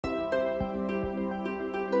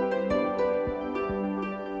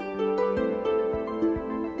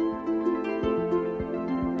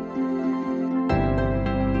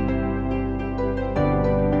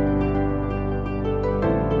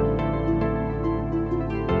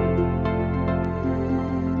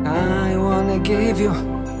give you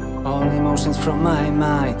all emotions from my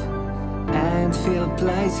mind, and feel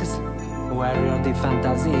places where your deep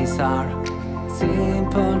fantasies are.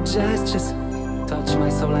 Simple gestures touch my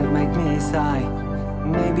soul and make me sigh.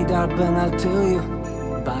 Maybe they're banal to you,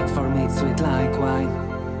 but for me it's sweet like wine.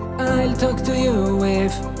 I'll talk to you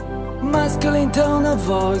with masculine tone of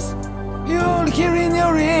voice. You'll hear in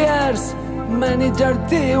your ears many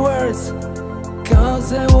dirty words,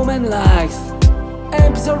 cause a woman likes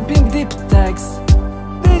absorbing deep text.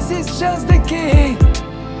 This is just the key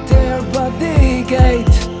to your body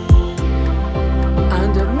gate.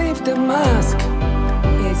 Underneath the mask,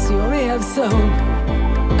 it's your real soul.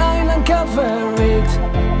 I'll uncover it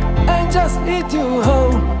and just eat you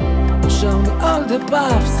whole. Show me all the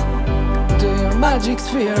paths to your magic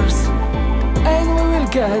spheres, and we will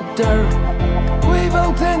get there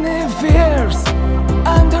without any fears.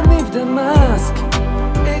 Underneath the mask,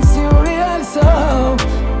 it's your real soul.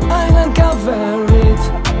 I'll uncover it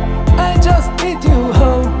and just eat you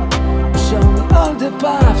whole. Show me all the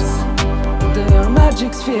paths to your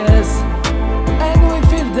magic spheres, and we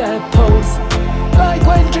feel the pulse like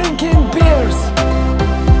while drinking beers.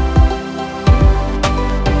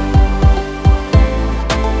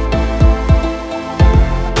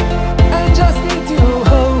 And just eat you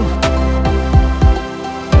whole.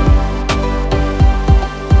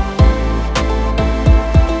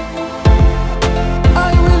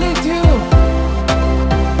 I will eat you.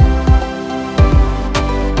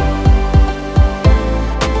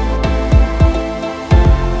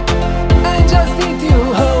 And just eat you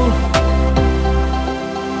whole.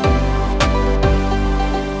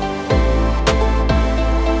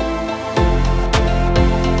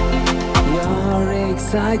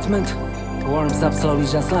 Excitement warms up slowly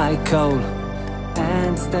just like coal,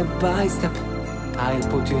 and step by step I'll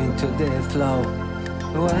put you into the flow.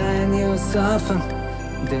 When you soften,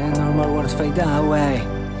 the normal words fade away.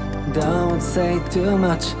 Don't say too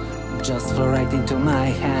much, just flow right into my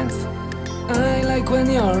hands. I like when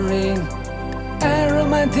you're in a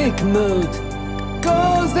romantic mood,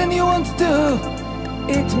 cause then you want to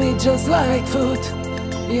eat me just like food.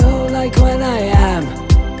 You like when I am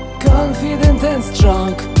confident and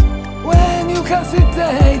strong. When you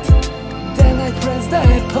hesitate, then I press the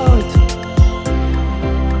point.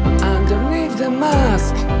 Underneath the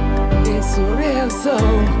mask, it's your real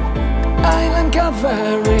soul. I'll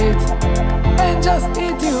uncover it and just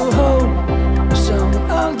eat you whole. Show me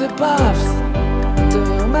all the paths to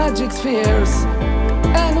your magic spheres,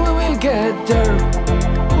 and we will get there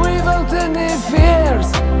without any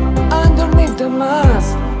fears. Underneath the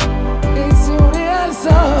mask, it's your real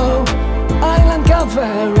soul. I'll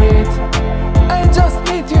uncover it and just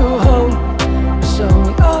eat you whole. Show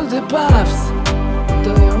me all the paths to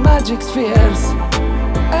your magic spheres,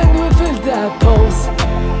 and we feel the pulse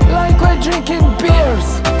like we're drinking beers.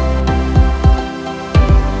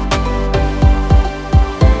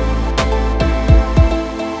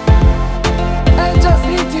 And just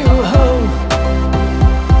eat you whole.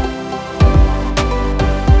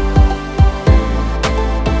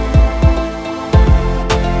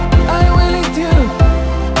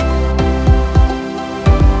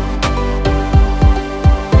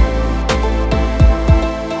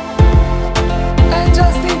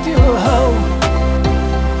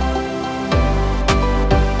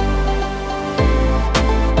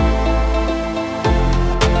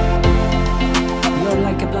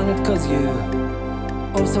 Cause you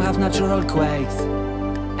also have natural quakes,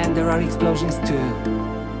 and there are explosions too.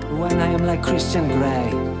 When I am like Christian Grey,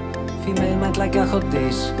 female mind like a hot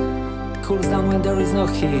dish, cools down when there is no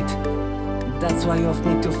heat. That's why you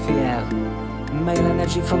often need to feel male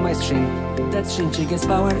energy from my stream. That stream triggers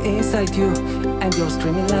power inside you, and you're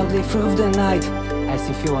screaming loudly through the night, as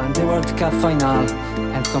if you won the World Cup final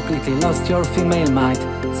and completely lost your female mind.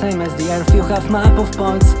 Same as the earth, you have map of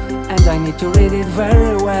points, and I need to read it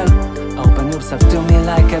very well. Open yourself to me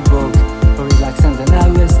like a book, relax and then I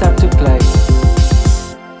will start to play.